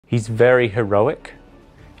He's very heroic.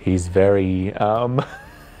 He's very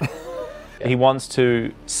he wants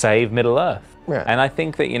to save Middle Earth. Yeah. And I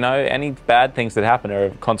think that, you know, any bad things that happen are a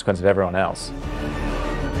consequence of everyone else.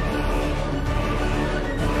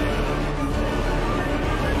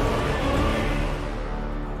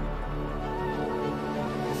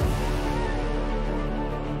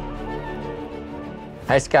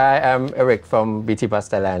 Hi Sky, I'm Eric from BT Bus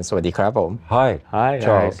Thailand. สวัสดีครับผม Hi. Hi,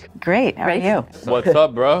 Charles. Great. How are you? What's up,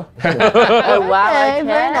 bro? Oh, wow. Okay, Okay.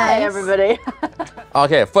 very nice. Hi, everybody.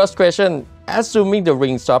 Okay, first question. Assuming the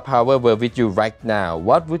rings of power were with you right now,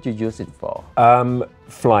 what would you use it for?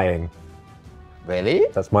 Flying. Really?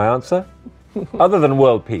 That's my answer. Other than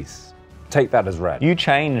world peace. Take that as read. You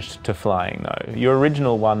changed to flying, though. Your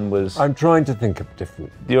original one was... I'm trying to think of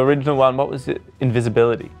different. The original one, what was it?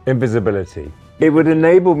 Invisibility. Invisibility. It would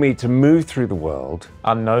enable me to move through the world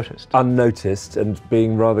unnoticed and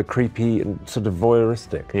being rather creepy and sort of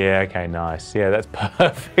voyeuristic. Yeah, okay, nice. Yeah, that's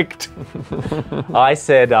perfect. I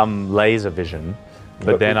said laser vision,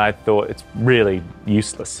 but then I thought it's really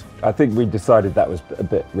useless. I think we decided that was a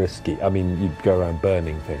bit risky. I mean, you'd go around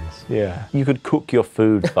burning things. Yeah. You could cook your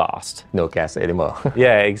food fast. No gas anymore.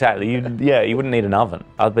 Yeah, exactly. You wouldn't need an oven,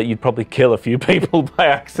 but you'd probably kill a few people by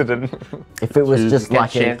accident. If it was just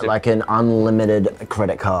like an unlimited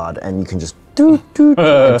credit card and you can just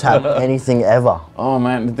and tap anything ever. Oh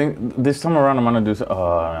man, this time around I'm gonna do so.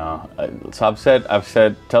 Oh no. So I've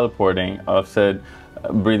said teleporting. I've said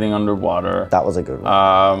breathing underwater. That was a good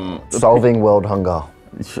one. Solving world hunger.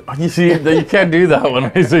 You see, you can't do that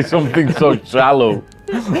when I say something so shallow.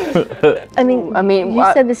 I mean, you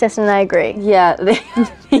said this yes, and I agree. Yeah.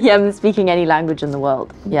 Yeah, I'm speaking any language in the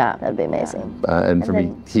world. Yeah. That'd be amazing. And for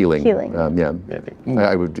me, healing. Healing.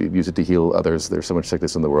 I would use it to heal others. There's so much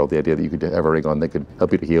sickness in the world. The idea that you could have a ring on that could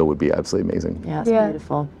help you to heal would be absolutely amazing. Yeah, it's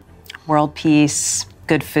beautiful. World peace,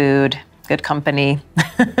 good food, good company.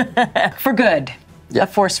 For good. Yeah. A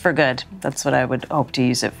force for good. That's what I would hope to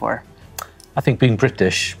use it for. I think being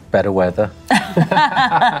British, better weather.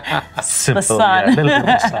 Simple, the sun. Yeah, a little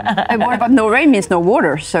bit of sun. And what about no rain means no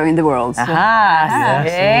water, so in the world. So.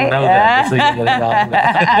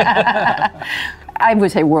 I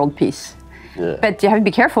would say world peace. Yeah. But you have to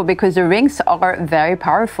be careful because the rings are very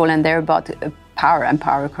powerful and they're about power, and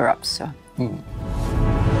power corrupts. So.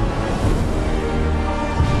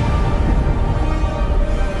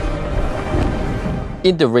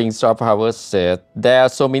 In the Rings of Power set, there are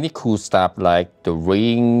so many cool stuff like the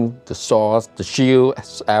ring, the sword, the shield,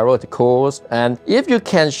 arrow, the course. And if you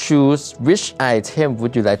can choose, which item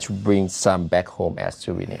would you like to bring some back home as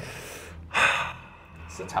souvenir?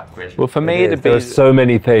 It's a tough question. Well, for me, it'd be... There's so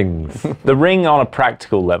many things. The ring on a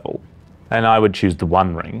practical level, and I would choose the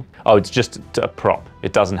One Ring. Oh, it's just a prop.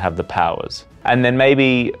 It doesn't have the powers. And then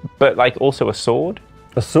maybe, but like also a sword.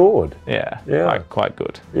 A sword? Yeah. Quite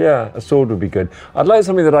good. Yeah, a sword would be good. I'd like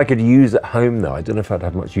something that I could use at home, though. I don't know if I'd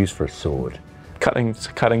have much use for a sword. Cutting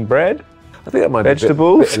bread? I think that might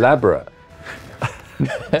Vegetables? be a bit elaborate.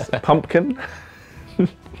 Pumpkin?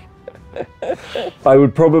 I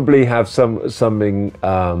would probably have something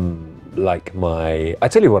like my... I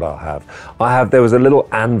tell you what I'll have. There was a little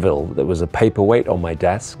anvil that was a paperweight on my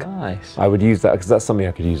desk. Nice. I would use that because that's something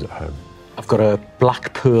I could use at home. I've got a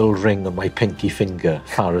black pearl ring on my pinky finger,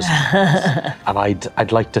 far as and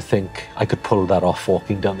I'd like to think I could pull that off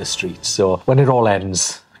walking down the street. So when it all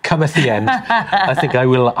ends, come at the end, I think I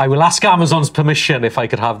will ask Amazon's permission if I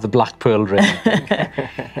could have the black pearl ring.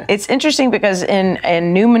 It's interesting because in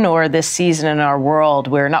Numenor this season in our world,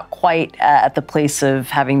 we're not quite at the place of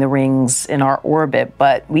having the rings in our orbit,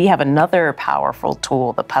 but we have another powerful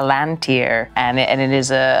tool, the Palantir, and it is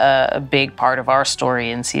a big part of our story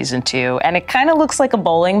in season 2. And it kind of looks like a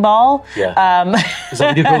bowling ball. Yeah. So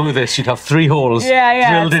when you go with this, you'd have 3 holes.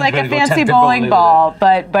 Yeah. It's like a fancy bowling ball,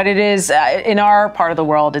 but it is in our part of the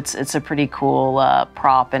world. It's a pretty cool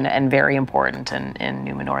prop and very important in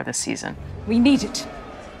Numenor this season. We need it.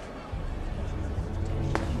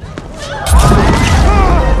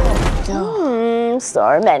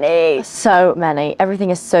 So many. So many.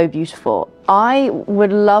 Everything is so beautiful. I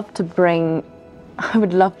would love to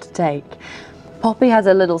take. Poppy has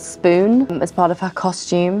a little spoon as part of her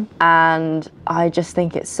costume, and I just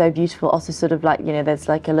think it's so beautiful. Also, sort of like, you know, there's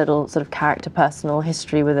like a little sort of character, personal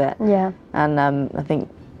history with it. Yeah. And I think,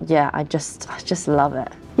 yeah, I just love it.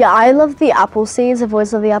 Yeah, I love the apple seeds. I've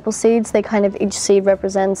always loved the apple seeds. They kind of, each seed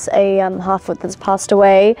represents a half-foot that's passed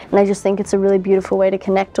away, and I just think it's a really beautiful way to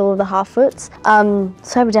connect all of the half-foots. So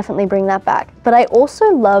I would definitely bring that back. But I also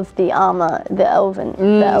love the armor, the elven,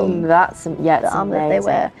 that's the armor that they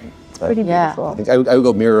wear. It's Pretty beautiful. I think I would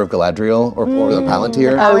go Mirror of Galadriel or the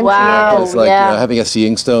Palantir. Oh, wow. It's like having a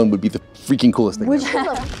seeing stone would be the freaking coolest thing.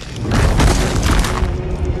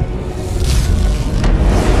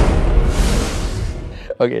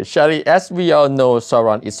 Okay, Charlie, as we all know,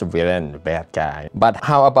 Sauron is a villain, bad guy. But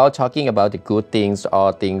how about talking about the good things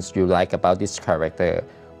or things you like about this character?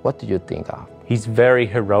 What do you think of? He's very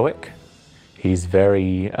heroic. He's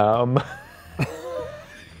very,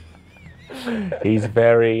 he's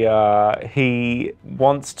very, he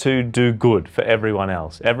wants to do good for everyone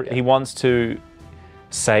else. He wants to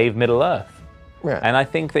save Middle Earth. Yeah. And I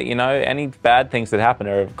think that, you know, any bad things that happen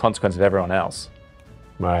are a consequence of everyone else.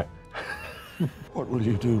 Right. What will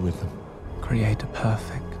you do with them? Create a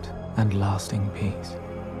perfect and lasting peace.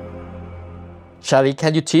 Charlie,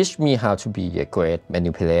 can you teach me how to be a great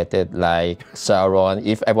manipulator like Sauron?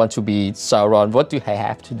 If I want to be Sauron, what do I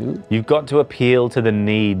have to do? You've got to appeal to the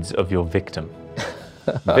needs of your victim.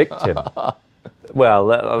 Victim. Well,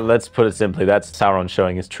 let's put it simply. That's Sauron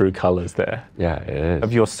showing his true colors there. Yeah, it is.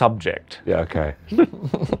 Of your subject. Yeah, okay.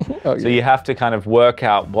 So you have to kind of work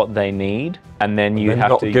out what they need, and then you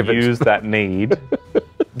have to use that need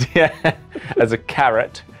as a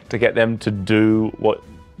carrot to get them to do what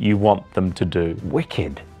you want them to do.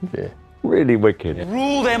 Wicked. Yeah. Really wicked.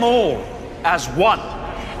 Rule them all as one.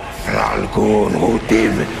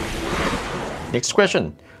 Next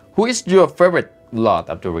question. Who is your favorite Lord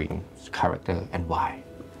of the Rings character and why?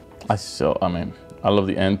 I love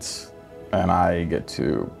the Ents, and I get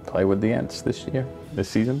to play with the Ents this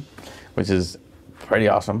season, which is pretty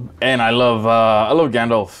awesome. And I love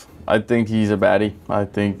Gandalf. I think he's a baddie. I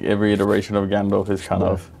think every iteration of Gandalf is kind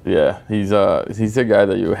of he's a guy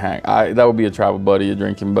that you hang. That would be a travel buddy, a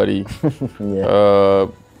drinking buddy,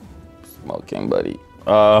 smoking buddy.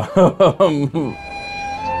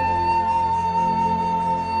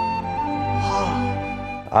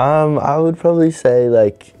 I would probably say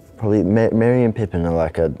Merry and Pippin are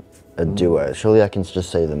like a duo. Surely I can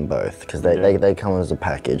just say them both because they come as a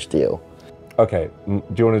package deal. Okay, do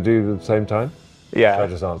you want to do the same time? Yeah. Should I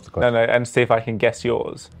just answer the question? No, and see if I can guess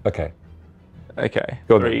yours. Okay. Okay.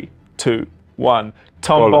 Go on. 3, 2, 1.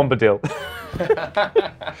 Tom Bombadil.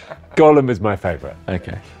 Gollum is my favourite.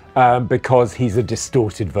 Okay. Because he's a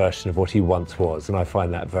distorted version of what he once was, and I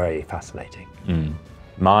find that very fascinating.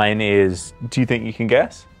 Mine is, do you think you can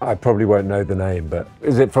guess? I probably won't know the name, but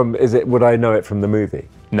would I know it from the movie?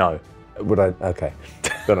 No. Would I? Okay.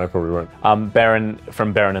 Then I probably won't. Baron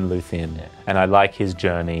and Luthien, and I like his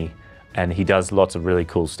journey, and he does lots of really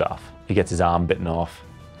cool stuff. He gets his arm bitten off,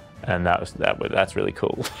 and that's really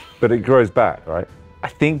cool. But it grows back, right? I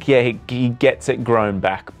think, he gets it grown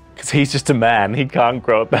back, because he's just a man, he can't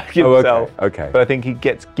grow it back himself. Oh, okay. But I think he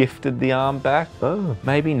gets gifted the arm back. Oh.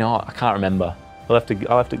 Maybe not, I can't remember. I'll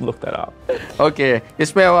have to look that up. Okay,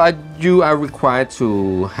 Ismail, you are required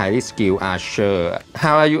to highly skilled archer.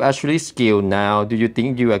 How are you actually skilled now? Do you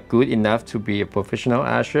think you are good enough to be a professional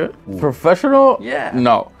archer? Professional? Yeah.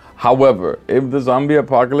 No. However, if the zombie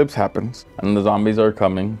apocalypse happens and the zombies are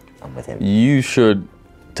coming, I'm with him. You should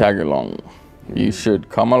tag along. You should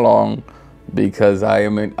come along because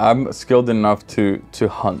I'm skilled enough to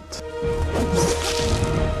hunt.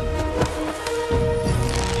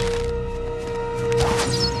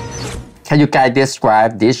 Can you guys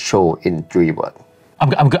describe this show in 3 words?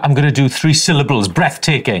 I'm going to do 3 syllables.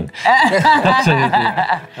 Breathtaking.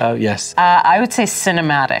 Yes. I would say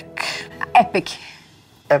cinematic. Epic.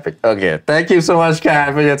 Epic. Okay. Thank you so much,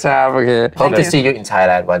 guys, for your time. Okay. Hope to see you in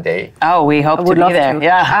Thailand one day. Oh, we hope to be there. To.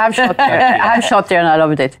 Yeah. I'm shot there. I'm shot there and I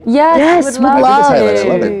loved it. Yes, would love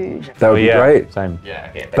to. That would be great. Same. Yeah.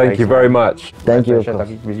 Okay. Thank you very much. Thank you.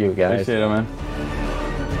 Talking with you guys. Appreciate it, man.